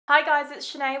Hi guys, it's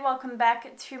Senay. Welcome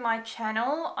back to my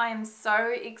channel. I am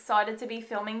so excited to be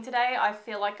filming today. I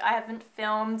feel like I haven't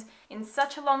filmed in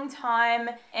such a long time,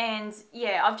 and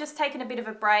yeah, I've just taken a bit of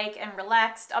a break and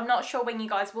relaxed. I'm not sure when you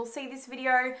guys will see this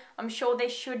video. I'm sure there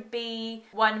should be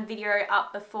one video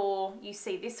up before you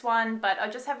see this one, but I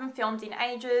just haven't filmed in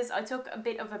ages. I took a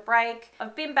bit of a break.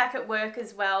 I've been back at work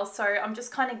as well, so I'm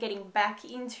just kind of getting back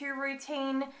into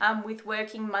routine with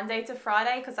working Monday to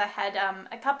Friday because I had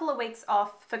a couple of weeks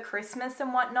off for Christmas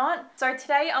and whatnot. So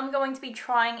today I'm going to be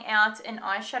trying out an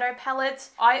eyeshadow palette.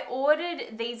 I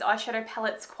ordered these eyeshadow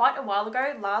palettes quite a while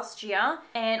ago, last year,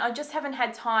 and I just haven't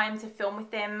had time to film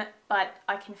with them, but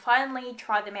I can finally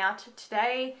try them out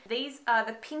today. These are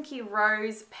the Pinky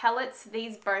Rose palettes.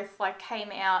 These both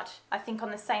came out, I think,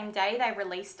 on the same day. They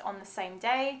released on the same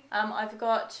day. I've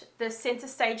got the Center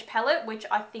Stage palette, which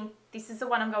I think this is the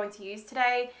one I'm going to use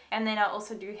today. And then I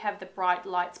also do have the Bright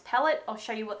Lights palette. I'll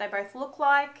show you what they both look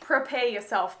like. Prepare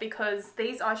yourself because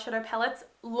these eyeshadow palettes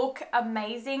look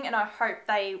amazing and I hope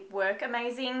they work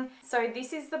amazing. So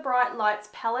this is the Bright Lights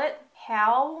palette.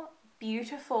 How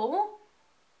beautiful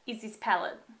is this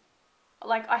palette?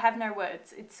 Like, I have no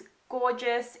words. It's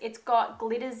gorgeous. It's got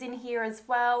glitters in here as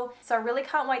well, so I really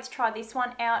can't wait to try this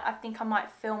one out. I think I might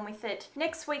film with it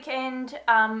next weekend,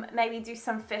 maybe do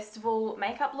some festival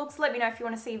makeup looks. Let me know if you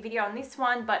want to see a video on this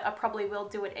one, but I probably will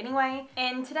do it anyway.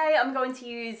 And today I'm going to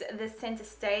use the Center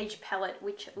Stage palette,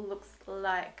 which looks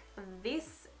like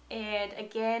this. And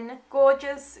again,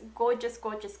 gorgeous, gorgeous,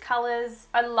 gorgeous colors.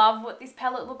 I love what this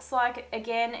palette looks like.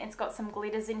 Again, it's got some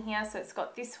glitters in here. So it's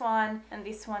got this one and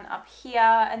this one up here.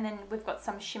 And then we've got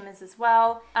some shimmers as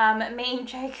well. Me and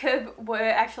Jacob were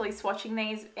actually swatching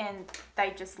these and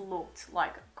they just looked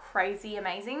like crazy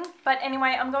amazing. But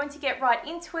anyway, I'm going to get right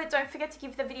into it. Don't forget to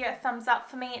give the video a thumbs up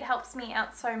for me. It helps me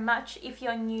out so much. If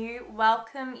you're new,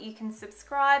 welcome. You can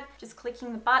subscribe just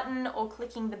clicking the button or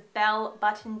clicking the bell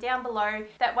button down below.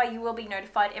 That way you will be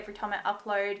notified every time I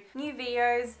upload new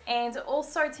videos. And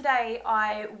also today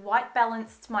I white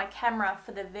balanced my camera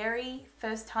for the very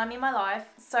first time in my life.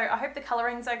 So I hope the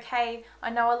coloring's okay. I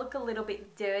know I look a little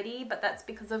bit dirty, but that's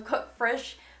because I've got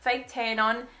fresh fake tan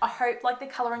on. I hope the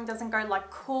coloring doesn't go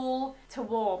cool to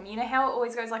warm. You know how it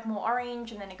always goes more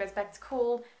orange and then it goes back to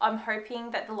cool? I'm hoping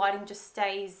that the lighting just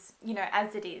stays, you know,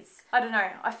 as it is. I don't know.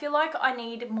 I feel like I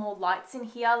need more lights in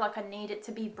here. I need it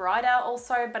to be brighter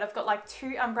also, but I've got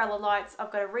two umbrella lights.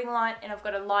 I've got a ring light and I've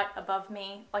got a light above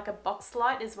me, a box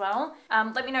light as well.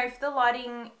 Let me know if the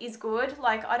lighting is good.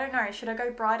 I don't know, should I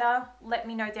go brighter? Let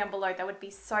me know down below. That would be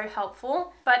so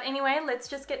helpful. But anyway, let's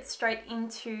just get straight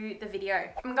into the video.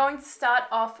 I'm going to start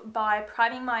off by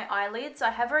priming my eyelids. I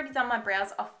have already done my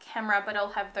brows off camera, but I'll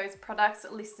have those products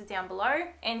listed down below.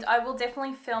 And I will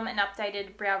definitely film an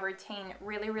updated brow routine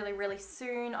really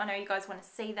soon. I know you guys want to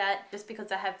see that just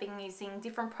because I have been using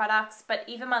different products, but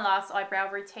even my last eyebrow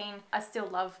routine, I still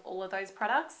love all of those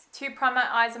products. To prime my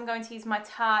eyes, I'm going to use my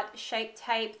Tarte Shape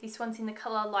Tape. This one's in the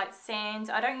color Light Sand.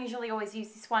 I don't usually always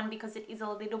use this one because it is a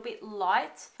little bit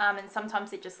light, and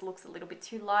sometimes it just looks a little bit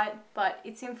too light, but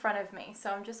it's in front of me,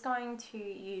 so I'm just going to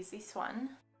use this one.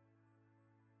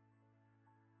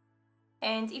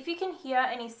 And if you can hear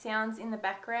any sounds in the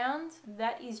background,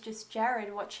 that is just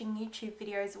Jared watching YouTube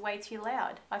videos way too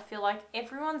loud. I feel like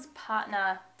everyone's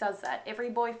partner does that.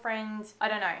 Every boyfriend, I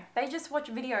don't know, they just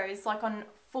watch videos on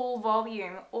full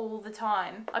volume all the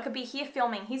time. I could be here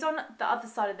filming. He's on the other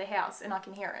side of the house and I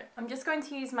can hear it. I'm just going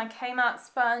to use my Kmart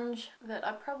sponge that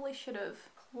I probably should have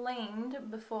cleaned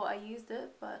before I used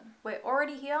it, but we're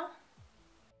already here.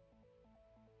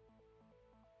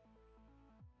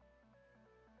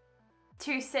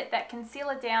 To set that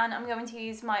concealer down, I'm going to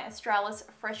use my Australis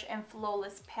Fresh and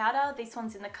Flawless powder. This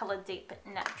one's in the color Deep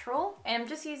Natural. And I'm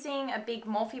just using a big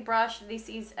Morphe brush. This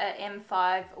is a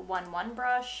M511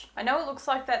 brush. I know it looks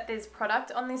like that there's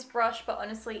product on this brush, but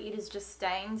honestly it is just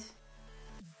stained.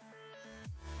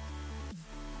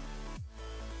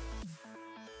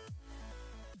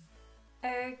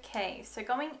 Okay, so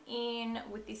going in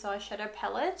with this eyeshadow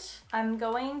palette, I'm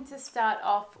going to start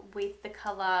off with the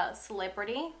color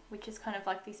Celebrity, which is kind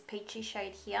of this peachy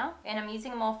shade here. And I'm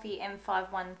using a Morphe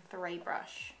M513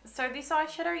 brush. So this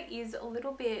eyeshadow is a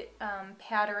little bit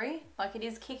powdery, it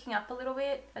is kicking up a little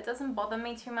bit. It doesn't bother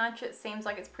me too much. It seems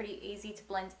like it's pretty easy to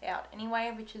blend out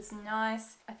anyway, which is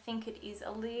nice. I think it is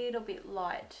a little bit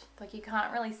light, you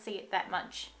can't really see it that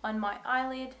much on my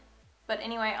eyelid. But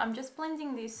anyway, I'm just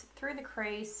blending this through the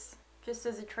crease just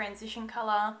as a transition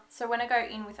color. So when I go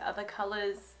in with other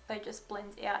colors, they just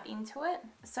blend out into it.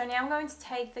 So now I'm going to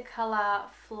take the color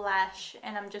Flash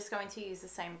and I'm just going to use the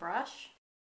same brush.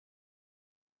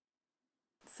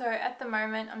 So at the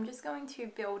moment, I'm just going to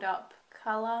build up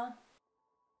colour.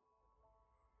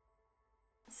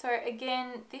 So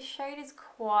again, this shade is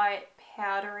quite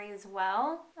powdery as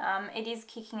well. It is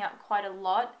kicking up quite a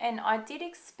lot, and I did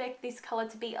expect this colour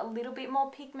to be a little bit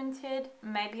more pigmented.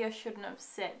 Maybe I shouldn't have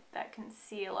set that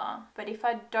concealer, but if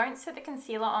I don't set the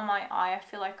concealer on my eye, I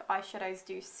feel like eyeshadows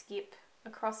do skip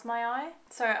across my eye.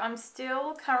 So I'm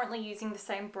still currently using the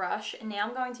same brush, and now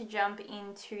I'm going to jump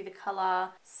into the colour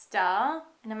Star,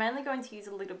 and I'm only going to use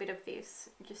a little bit of this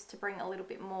just to bring a little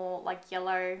bit more like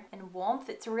yellow and warmth.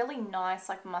 It's a really nice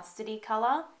like mustardy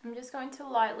colour. I'm just going to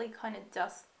lightly kind of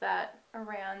dust that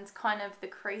around kind of the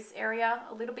crease area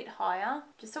a little bit higher,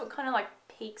 just so it kind of like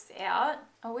peeks out.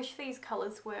 I wish these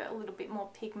colours were a little bit more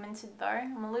pigmented though.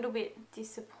 I'm a little bit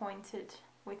disappointed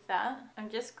with that. I'm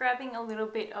just grabbing a little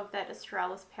bit of that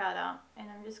Australis powder, and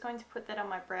I'm just going to put that on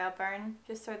my brow bone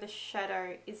just so the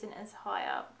shadow isn't as high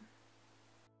up.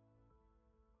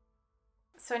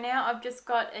 So now I've just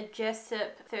got a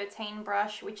Jessup 13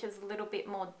 brush, which is a little bit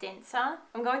more denser.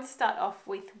 I'm going to start off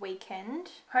with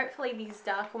Weekend. Hopefully these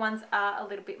darker ones are a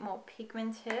little bit more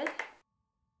pigmented.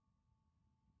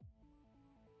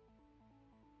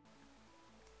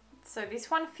 So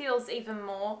this one feels even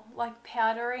more like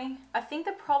powdery. I think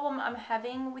the problem I'm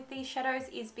having with these shadows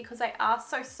is because they are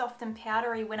so soft and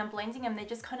powdery, when I'm blending them, they're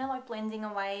just kind of like blending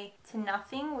away to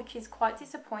nothing, which is quite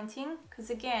disappointing. Because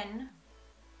again,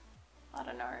 I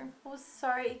don't know, I was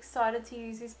so excited to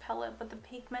use this palette, but the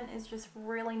pigment is just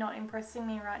really not impressing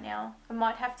me right now. I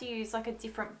might have to use like a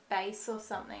different base or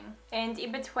something. And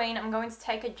in between, I'm going to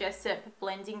take a Jessup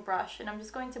blending brush, and I'm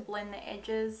just going to blend the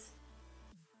edges.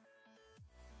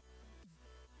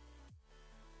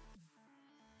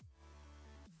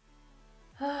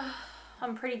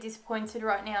 I'm pretty disappointed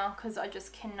right now because I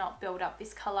just cannot build up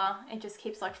this colour. It just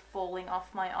keeps like falling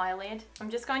off my eyelid. I'm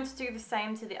just going to do the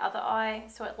same to the other eye,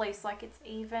 so at least like it's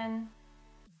even.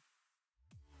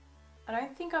 I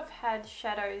don't think I've had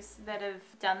shadows that have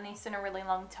done this in a really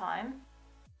long time.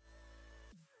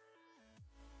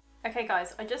 Okay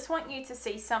guys, I just want you to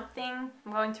see something.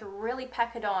 I'm going to really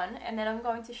pack it on, and then I'm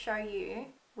going to show you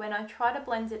when I try to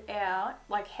blend it out,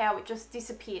 like how it just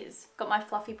disappears. Got my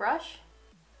fluffy brush.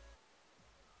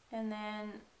 And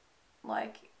then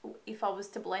like if I was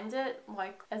to blend it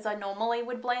like as I normally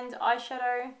would blend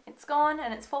eyeshadow, it's gone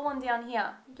and it's fallen down here.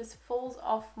 It just falls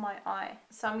off my eye.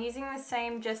 So I'm using the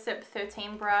same Jessup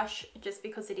 13 brush just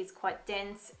because it is quite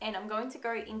dense, and I'm going to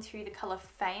go into the colour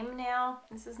Fame now.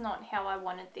 This is not how I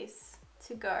wanted this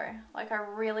to go. Like I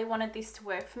really wanted this to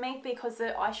work for me because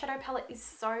the eyeshadow palette is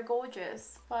so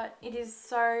gorgeous, but it is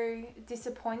so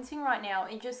disappointing right now.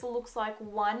 It just looks like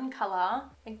one colour.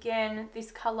 Again,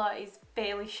 this colour is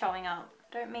barely showing up.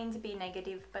 I don't mean to be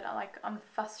negative, but I'm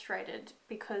frustrated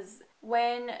because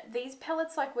when these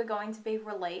palettes like were going to be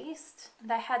released,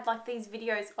 they had like these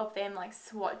videos of them like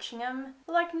swatching them,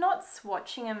 but like not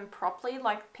swatching them properly.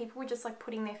 Like people were just like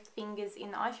putting their fingers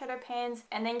in the eyeshadow pans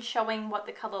and then showing what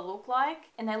the color looked like,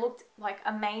 and they looked like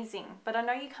amazing. But I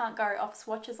know you can't go off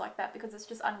swatches like that because it's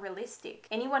just unrealistic.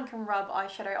 Anyone can rub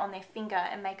eyeshadow on their finger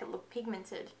and make it look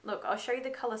pigmented. Look, I'll show you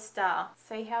the color Star.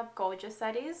 See how gorgeous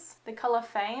that is? The color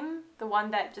Fame, the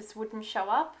one that just wouldn't show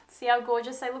up. See how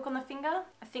gorgeous they look on the finger?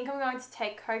 I think I'm going to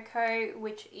take Cocoa,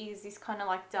 which is this kind of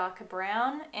like darker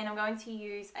brown, and I'm going to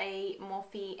use a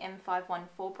Morphe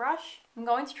M514 brush. I'm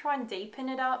going to try and deepen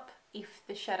it up if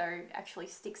the shadow actually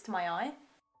sticks to my eye.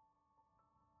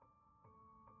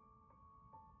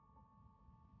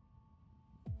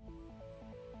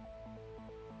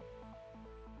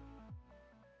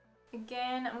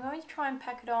 Again, I'm going to try and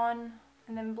pack it on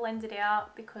and then blend it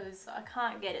out because I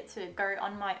can't get it to go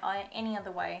on my eye any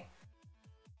other way.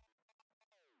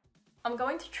 I'm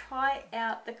going to try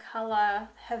out the colour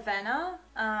Havana,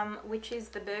 which is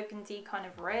the burgundy kind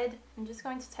of red. I'm just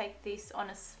going to take this on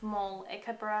a small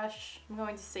Eka brush. I'm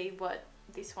going to see what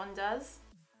this one does.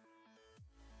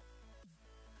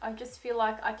 I just feel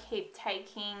like I keep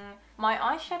taking my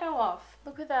eyeshadow off.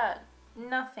 Look at that.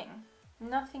 Nothing.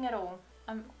 Nothing at all.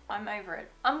 I'm over it.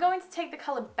 I'm going to take the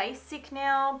colour Basic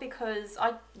now because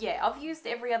I've used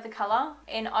every other colour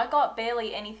and I got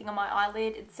barely anything on my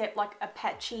eyelid except like a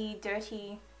patchy,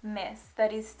 dirty mess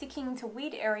that is sticking to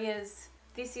weird areas.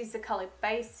 This is the colour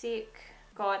Basic.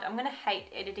 God, I'm gonna hate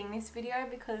editing this video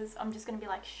because I'm just gonna be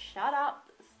like, shut up,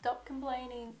 stop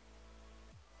complaining.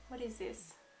 What is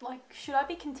this? Like, should I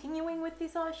be continuing with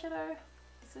this eyeshadow?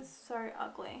 This is so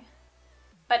ugly.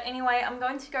 But anyway, I'm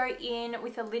going to go in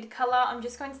with a lid colour. I'm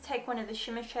just going to take one of the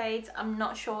shimmer shades. I'm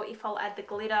not sure if I'll add the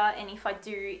glitter, and if I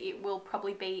do, it will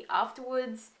probably be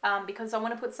afterwards because I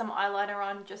want to put some eyeliner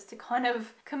on just to kind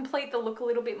of complete the look a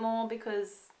little bit more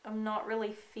because I'm not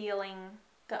really feeling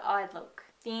the eye look.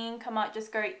 think I might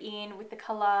just go in with the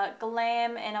colour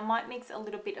Glam, and I might mix a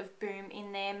little bit of Boom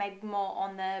in there, maybe more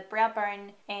on the brow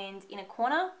bone and inner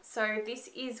corner. So this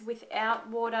is without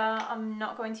water. I'm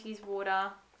not going to use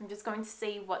water. I'm just going to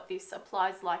see what this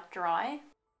applies like dry.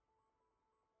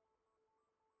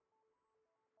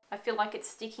 I feel like it's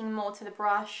sticking more to the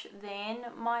brush than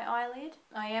my eyelid.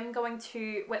 I am going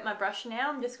to wet my brush now.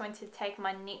 I'm just going to take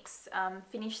my NYX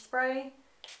finish spray.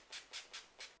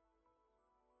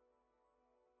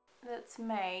 That's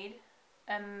made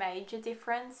a major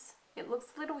difference. It looks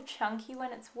a little chunky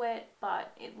when it's wet,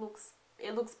 but it looks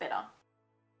better.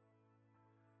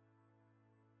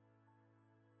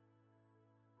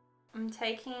 I'm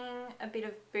taking a bit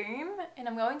of Boom and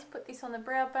I'm going to put this on the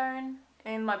brow bone,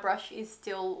 and my brush is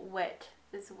still wet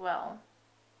as well.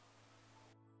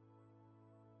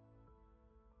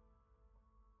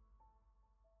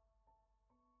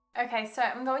 Okay, so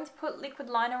I'm going to put liquid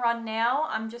liner on now.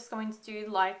 I'm just going to do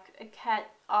like a cat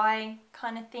eye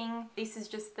kind of thing. This is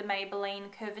just the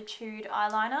Maybelline Curvitude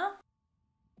eyeliner.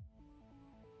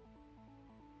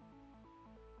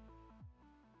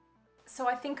 So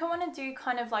I think I want to do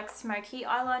kind of like smoky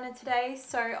eyeliner today.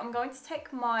 So I'm going to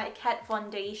take my Kat Von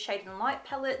D Shade and Light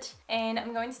palette, and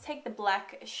I'm going to take the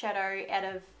black shadow out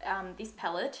of this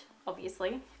palette,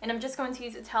 obviously, and I'm just going to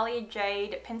use Italia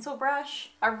Jade pencil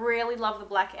brush. I really love the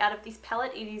black out of this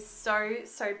palette. It is so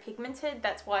pigmented.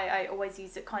 That's why I always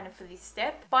use it kind of for this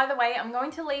step. By the way, I'm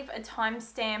going to leave a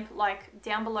timestamp like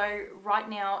down below right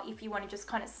now if you want to just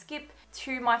kind of skip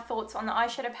to my thoughts on the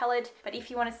eyeshadow palette, but if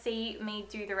you want to see me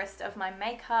do the rest of my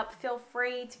makeup, feel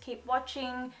free to keep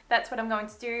watching. That's what I'm going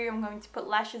to do. I'm going to put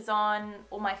lashes on,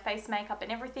 all my face makeup and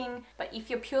everything, but if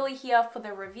you're purely here for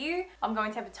the review, I'm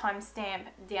going to have a timestamp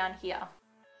down here.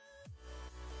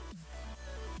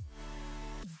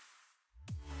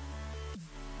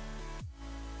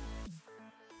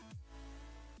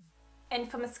 And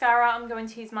for mascara, I'm going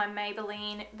to use my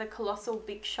Maybelline The Colossal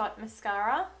Big Shot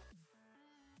Mascara.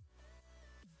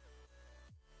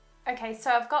 Okay, so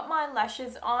I've got my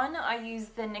lashes on. I use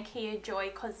the Nakia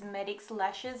Joy Cosmetics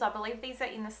lashes. I believe these are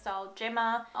in the style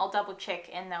Gemma. I'll double check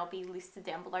and they'll be listed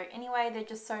down below anyway. They're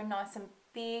just so nice and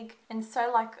big and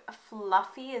so like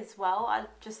fluffy as well. I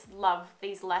just love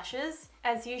these lashes.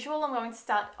 As usual, I'm going to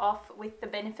start off with the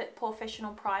Benefit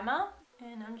Professional Primer,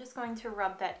 and I'm just going to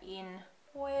rub that in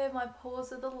where my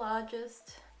pores are the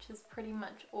largest, which is pretty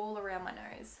much all around my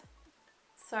nose.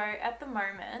 So at the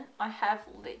moment, I have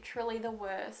literally the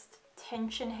worst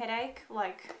tension headache,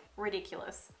 like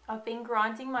ridiculous. I've been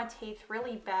grinding my teeth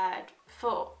really bad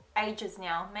for ages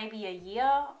now, maybe a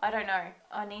year, I don't know.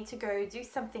 I need to go do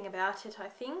something about it, I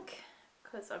think,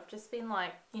 because I've just been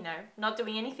like, you know, not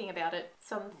doing anything about it.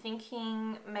 So I'm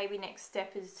thinking maybe next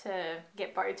step is to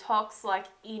get Botox like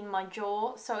in my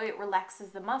jaw so it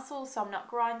relaxes the muscles, so I'm not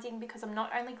grinding, because I'm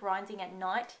not only grinding at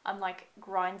night, I'm like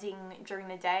grinding during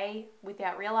the day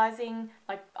without realizing.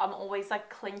 Like I'm always like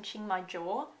clenching my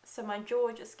jaw, so my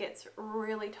jaw just gets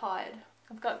really tired.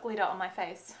 I've got glitter on my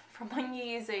face from my New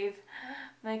Year's Eve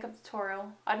makeup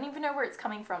tutorial. I don't even know where it's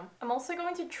coming from. I'm also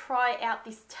going to try out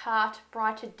this Tarte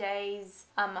Brighter Days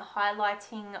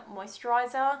highlighting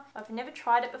moisturizer. I've never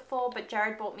tried it before, but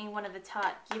Jared bought me one of the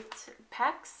Tarte gift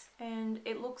packs and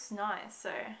it looks nice.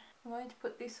 So I'm going to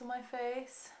put this on my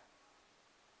face.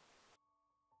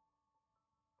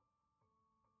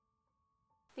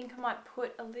 I think I might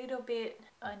put a little bit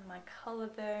on my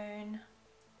collarbone.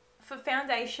 For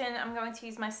foundation, I'm going to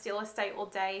use my Still Stay All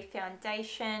Day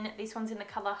foundation. This one's in the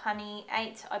colour Honey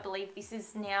 8. I believe this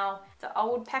is now the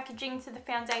old packaging to the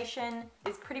foundation.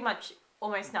 There's pretty much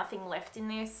almost nothing left in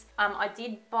this. I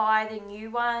did buy the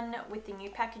new one with the new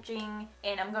packaging,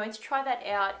 and I'm going to try that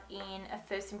out in a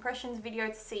first impressions video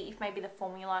to see if maybe the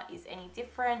formula is any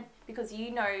different, because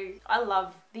you know I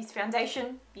love this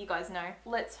foundation, you guys know.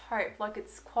 Let's hope like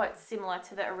it's quite similar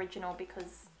to the original,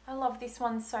 because I love this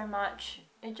one so much.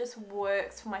 It just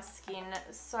works for my skin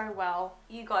so well.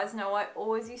 You guys know I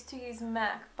always used to use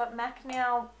MAC, but MAC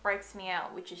now breaks me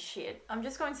out, which is shit. I'm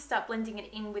just going to start blending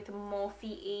it in with a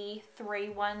Morphe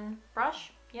E31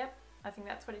 brush. Yep, I think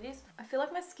that's what it is. I feel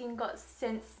like my skin got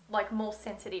more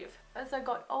sensitive as I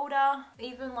got older.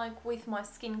 Even like with my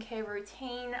skincare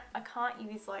routine, I can't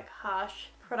use like harsh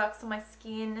products on my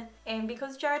skin, and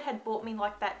because Jared had bought me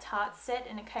like that Tarte set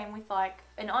and it came with like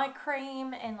an eye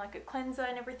cream and like a cleanser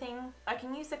and everything, I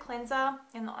can use the cleanser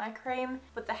and the eye cream,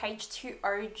 but the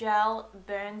H2O gel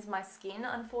burns my skin,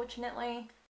 unfortunately.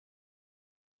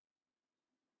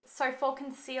 So for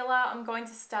concealer, I'm going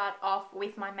to start off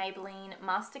with my Maybelline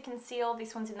Master Conceal.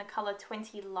 This one's in the colour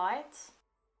 20 Light.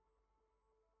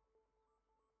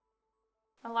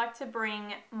 I like to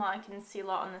bring my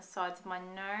concealer on the sides of my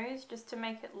nose just to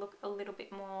make it look a little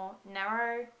bit more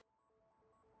narrow.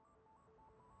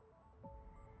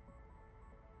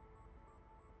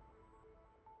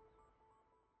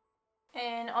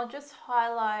 And I'll just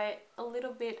highlight a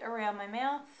little bit around my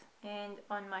mouth and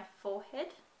on my forehead.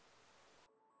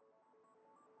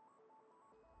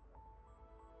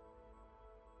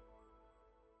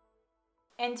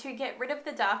 And to get rid of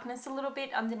the darkness a little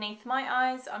bit underneath my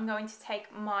eyes, I'm going to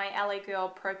take my LA Girl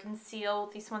Pro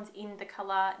Conceal. This one's in the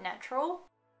colour Natural.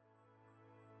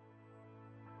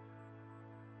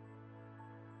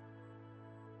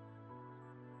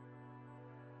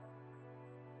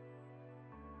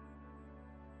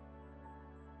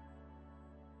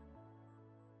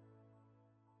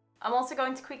 I'm also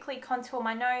going to quickly contour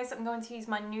my nose. I'm going to use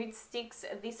my nude sticks.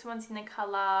 This one's in the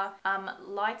colour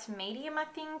light medium, I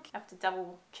think. I have to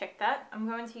double check that. I'm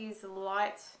going to use the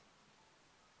light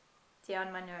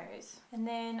down my nose. And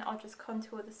then I'll just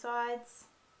contour the sides.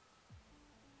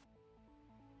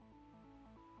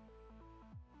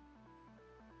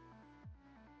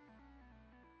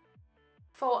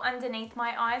 For underneath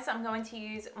my eyes, I'm going to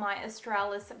use my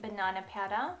Australis Banana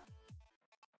Powder.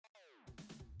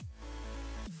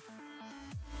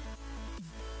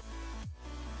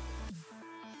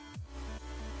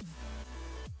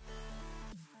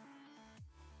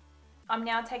 I'm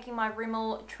now taking my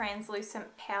Rimmel translucent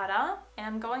powder and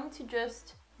I'm going to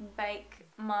just bake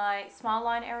my smile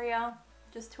line area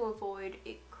just to avoid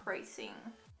it creasing.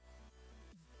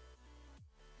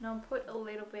 And I'll put a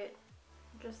little bit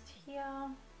just here.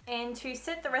 And to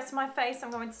set the rest of my face, I'm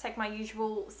going to take my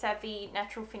usual Savvy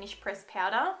Natural Finish Press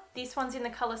powder. This one's in the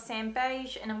colour Sand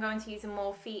Beige and I'm going to use a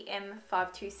Morphe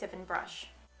M527 brush.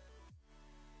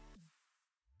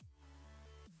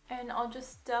 And I'll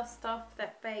just dust off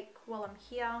that bake while I'm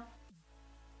here.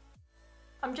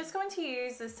 I'm just going to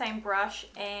use the same brush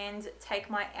and take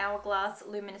my Hourglass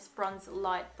Luminous Bronze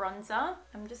Light Bronzer.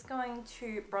 I'm just going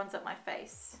to bronze up my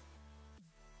face.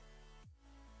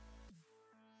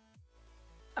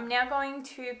 I'm now going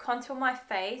to contour my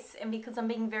face, and because I'm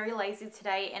being very lazy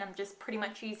today and I'm just pretty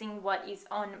much using what is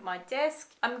on my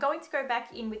desk, I'm going to go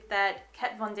back in with that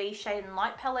Kat Von D Shade and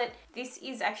Light palette. This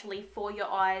is actually for your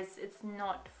eyes, it's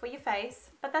not for your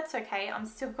face, but that's okay. I'm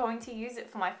still going to use it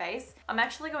for my face. I'm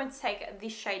actually going to take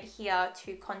this shade here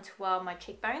to contour my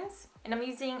cheekbones, and I'm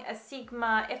using a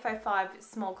Sigma F05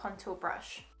 small contour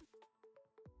brush.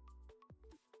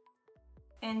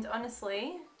 And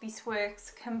honestly, this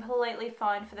works completely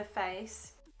fine for the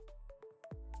face.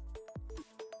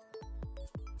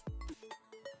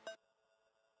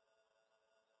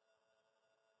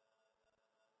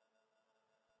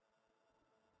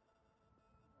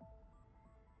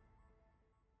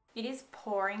 It is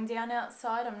pouring down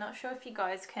outside. I'm not sure if you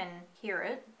guys can hear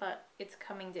it, but it's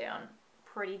coming down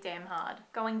pretty damn hard.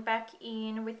 Going back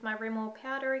in with my Rimmel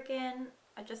powder again,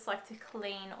 I just like to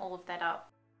clean all of that up.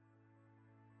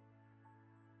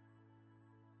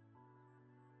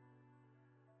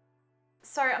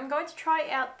 So I'm going to try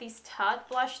out this Tarte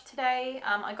blush today.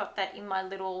 I got that in my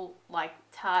little like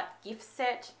Tarte gift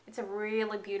set. It's a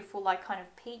really beautiful like kind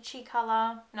of peachy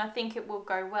colour, and I think it will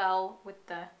go well with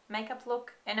the makeup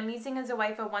look. And I'm using a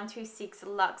Zoeva 126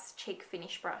 Luxe Cheek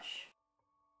Finish brush.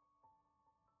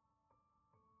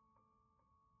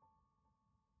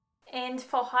 And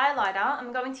for highlighter,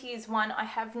 I'm going to use one I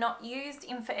have not used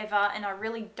in forever and I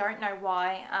really don't know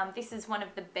why. This is one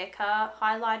of the Becca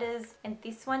highlighters and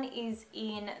this one is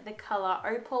in the colour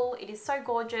Opal. It is so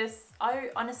gorgeous. I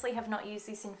honestly have not used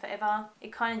this in forever.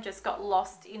 It kind of just got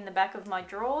lost in the back of my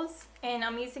drawers. And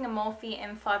I'm using a Morphe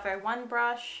M501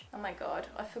 brush. Oh my god,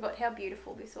 I forgot how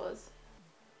beautiful this was.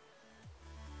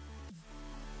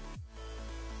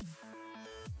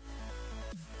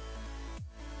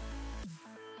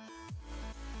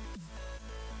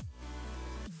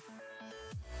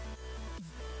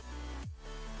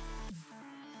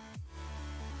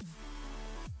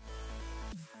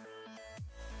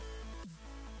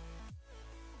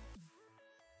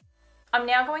 I'm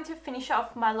now going to finish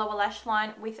off my lower lash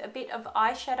line with a bit of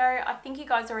eyeshadow. I think you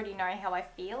guys already know how I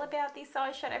feel about this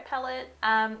eyeshadow palette.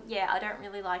 Yeah, I don't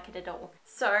really like it at all.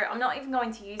 So I'm not even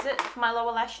going to use it for my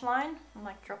lower lash line. I'm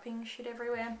like dropping shit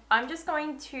everywhere. I'm just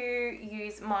going to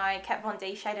use my Kat Von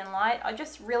D Shade and Light. I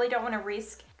just really don't want to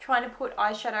risk trying to put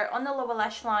eyeshadow on the lower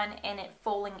lash line and it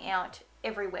falling out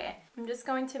everywhere. I'm just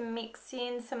going to mix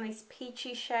in some of this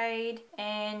peachy shade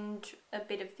and a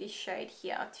bit of this shade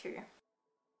here too.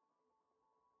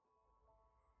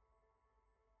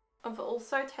 I've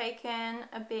also taken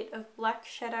a bit of black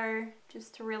shadow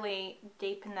just to really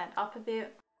deepen that up a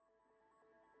bit.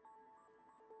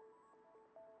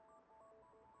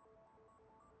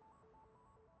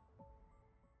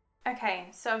 Okay,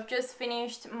 so I've just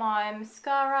finished my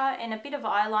mascara and a bit of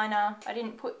eyeliner. I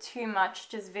didn't put too much,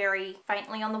 just very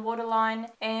faintly on the waterline.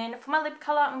 And for my lip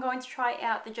color, I'm going to try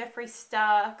out the Jeffree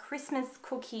Star Christmas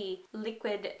Cookie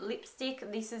Liquid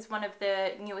Lipstick. This is one of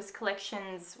the newest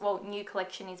collections, well, new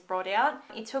collection is brought out.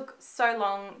 It took so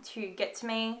long to get to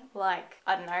me, like,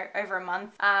 I don't know, over a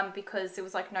month, because there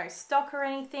was like no stock or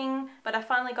anything. But I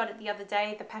finally got it the other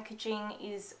day. The packaging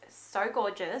is so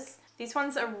gorgeous. This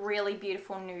one's a really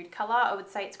beautiful nude color. I would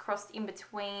say it's crossed in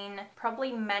between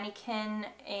probably Mannequin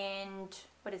and,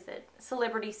 what is it?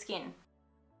 Celebrity Skin.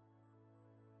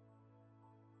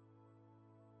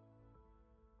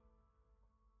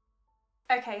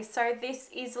 Okay, so this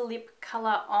is a lip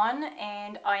color on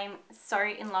and I'm so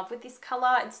in love with this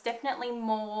color. It's definitely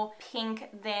more pink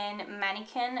than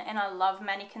Mannequin and I love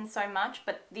Mannequin so much,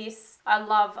 but this I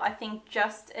love, I think,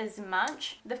 just as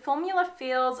much. The formula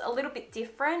feels a little bit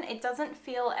different. It doesn't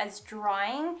feel as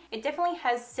drying. It definitely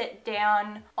has set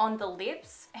down on the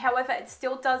lips. However, it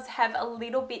still does have a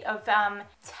little bit of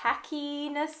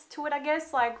tackiness to it, I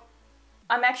guess. Like,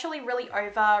 I'm actually really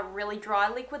over really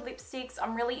dry liquid lipsticks.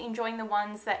 I'm really enjoying the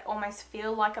ones that almost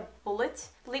feel like a bullet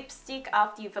lipstick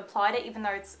after you've applied it, even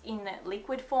though it's in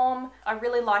liquid form. I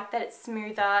really like that it's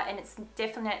smoother and it's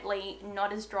definitely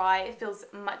not as dry. It feels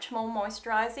much more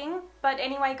moisturizing. But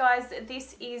anyway, guys,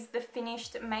 this is the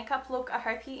finished makeup look. I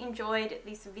hope you enjoyed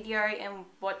this video and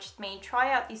watched me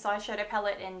try out this eyeshadow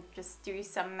palette and just do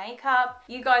some makeup.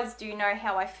 You guys do know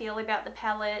how I feel about the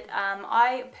palette.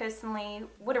 I personally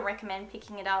wouldn't recommend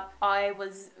picking it up. I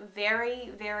was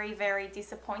very, very, very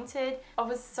disappointed. I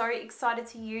was so excited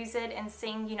to use it and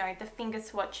seeing, you know, the finger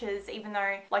swatches, even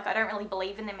though like I don't really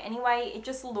believe in them anyway, it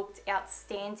just looked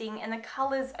outstanding and the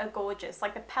colors are gorgeous.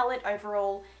 Like the palette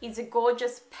overall is a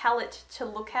gorgeous palette to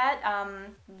look at,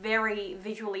 very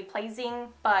visually pleasing,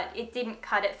 but it didn't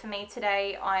cut it for me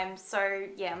today. I'm so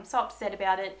upset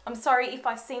about it. I'm sorry if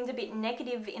I seemed a bit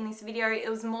negative in this video. It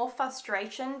was more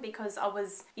frustration because I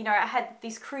was, you know, I had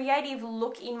this creative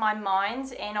look in my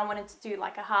mind and I wanted to do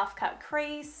like a half cut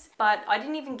crease, but I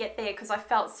didn't even get there because I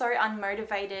felt so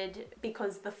unmotivated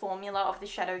because the formula of the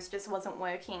shadows just wasn't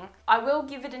working. I will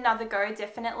give it another go,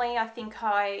 definitely. I think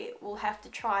I will have to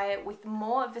try it with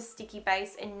more of a sticky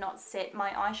base and not set my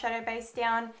eyeshadow base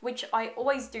down, which I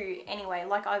always do anyway.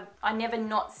 Like I never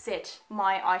not set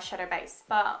my eyeshadow base.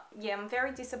 But yeah, I'm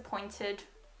very disappointed.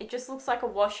 It just looks like a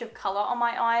wash of color on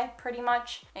my eye pretty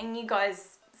much, and you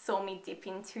guys saw me dip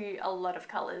into a lot of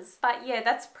colors. But yeah,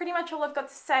 that's pretty much all I've got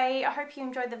to say. I hope you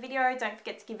enjoyed the video. Don't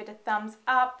forget to give it a thumbs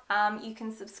up. You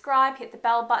can subscribe, hit the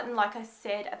bell button like I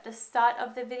said at the start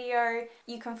of the video.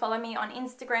 You can follow me on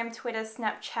Instagram, Twitter,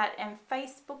 Snapchat and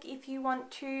Facebook if you want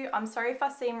to. I'm sorry if I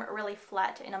seem really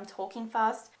flat and I'm talking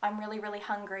fast. I'm really, really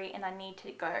hungry and I need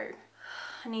to go.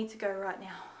 I need to go right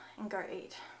now and go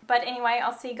eat. But anyway,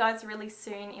 I'll see you guys really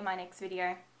soon in my next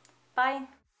video. Bye.